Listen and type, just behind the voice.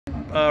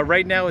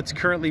Right now it's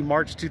currently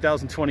March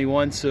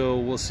 2021, so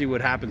we'll see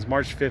what happens.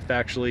 March 5th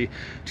actually,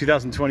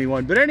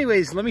 2021. But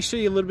anyways, let me show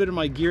you a little bit of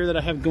my gear that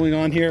I have going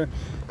on here.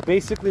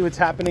 Basically what's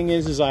happening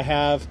is I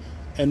have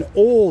an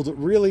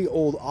really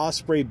old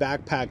Osprey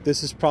backpack.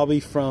 This is probably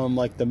from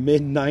like the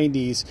mid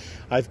 90s.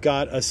 I've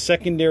got a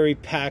secondary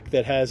pack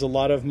that has a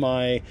lot of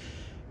my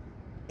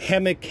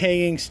hammock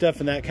hanging stuff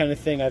and that kind of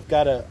thing. I've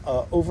got a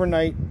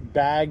overnight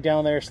bag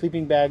down there,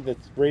 sleeping bag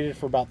that's rated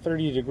for about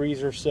 30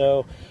 degrees or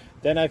so.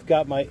 Then I've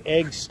got my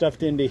eggs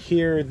stuffed into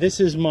here. This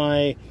is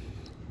my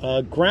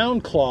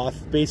ground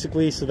cloth,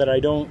 basically, so that I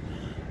don't,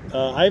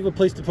 I have a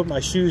place to put my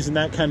shoes and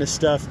that kind of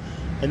stuff.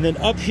 And then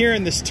up here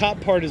in this top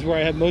part is where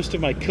I have most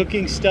of my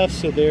cooking stuff.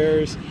 So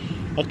there's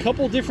a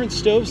couple different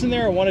stoves in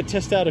there. I want to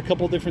test out a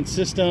couple different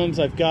systems.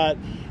 I've got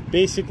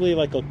basically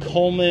like a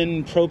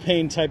Coleman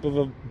propane type of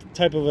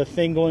a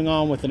thing going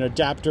on with an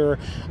adapter.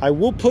 I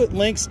will put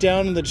links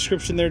down in the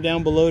description there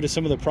down below to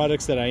some of the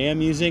products that I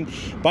am using.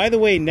 By the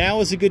way, now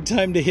is a good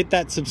time to hit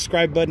that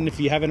subscribe button if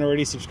you haven't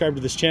already subscribed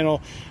to this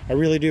channel. I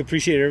really do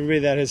appreciate everybody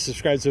that has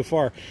subscribed so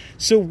far.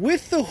 So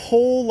with the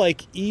whole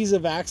like ease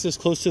of access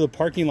close to the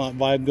parking lot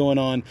vibe going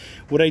on,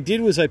 what I did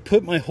was I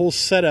put my whole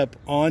setup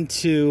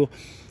onto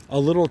a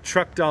little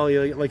truck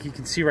dolly like you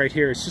can see right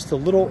here. It's just a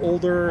little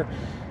older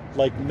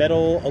like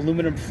metal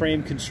aluminum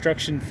frame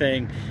construction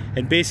thing,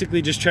 and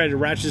basically just tried to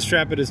ratchet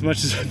strap it as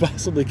much as I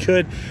possibly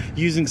could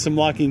using some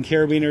locking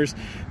carabiners,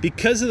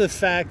 because of the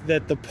fact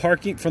that the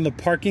parking from the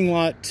parking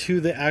lot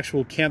to the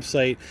actual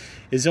campsite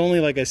is only,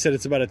 like I said,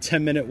 it's about a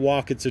 10-minute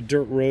walk. It's a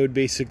dirt road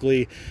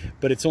basically,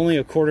 but it's only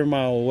a quarter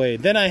mile away.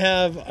 Then I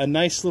have a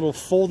nice little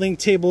folding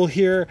table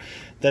here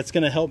that's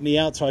going to help me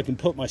out so I can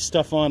put my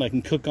stuff on, I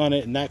can cook on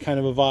it and that kind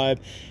of a vibe.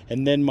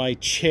 And then my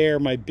chair,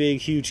 my big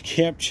huge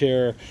camp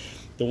chair,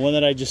 the one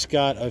that I just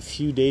got a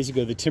few days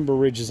ago, the Timber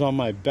Ridge, is on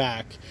my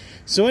back.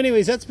 So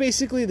anyways, that's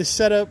basically the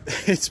setup.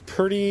 It's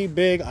pretty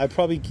big. I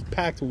probably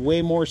packed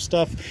way more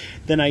stuff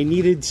than I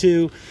needed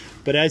to,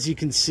 but as you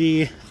can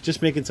see,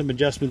 just making some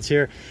adjustments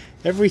here.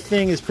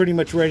 Everything is pretty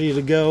much ready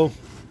to go,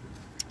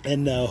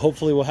 and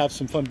hopefully we'll have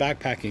some fun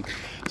backpacking.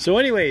 So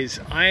anyways,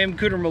 I am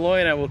Cooter Malloy,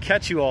 and I will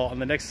catch you all on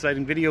the next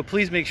exciting video.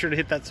 Please make sure to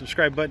hit that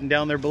subscribe button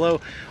down there below.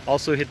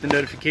 Also hit the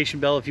notification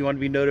bell if you want to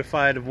be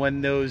notified of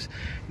when those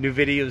new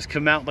videos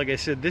come out. Like I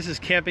said, this is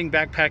camping,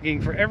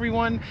 backpacking for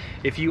everyone.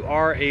 If you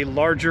are a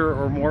larger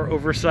or more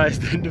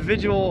oversized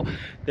individual,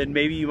 then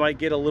maybe you might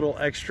get a little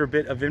extra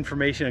bit of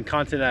information and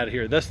content out of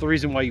here. That's the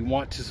reason why you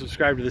want to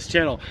subscribe to this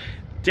channel.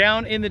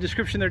 Down in the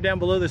description there down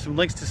below, there's some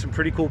links to some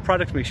pretty cool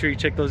products. Make sure you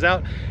check those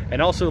out.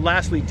 And also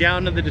lastly,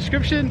 down in the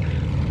description,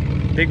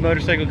 big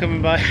motorcycle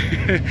coming by,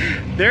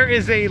 there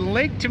is a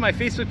link to my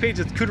Facebook page.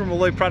 It's Cooter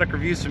Malloy Product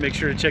Reviews, so make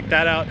sure to check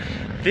that out.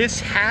 This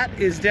hat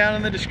is down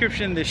in the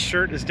description. This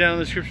shirt is down in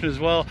the description as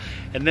well.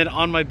 And then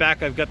on my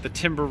back, I've got the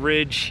Timber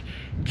Ridge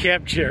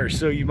camp chair,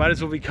 so you might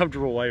as well be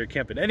comfortable while you're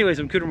camping. Anyways,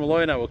 I'm Cooter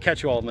Malloy, and I will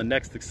catch you all in the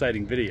next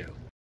exciting video.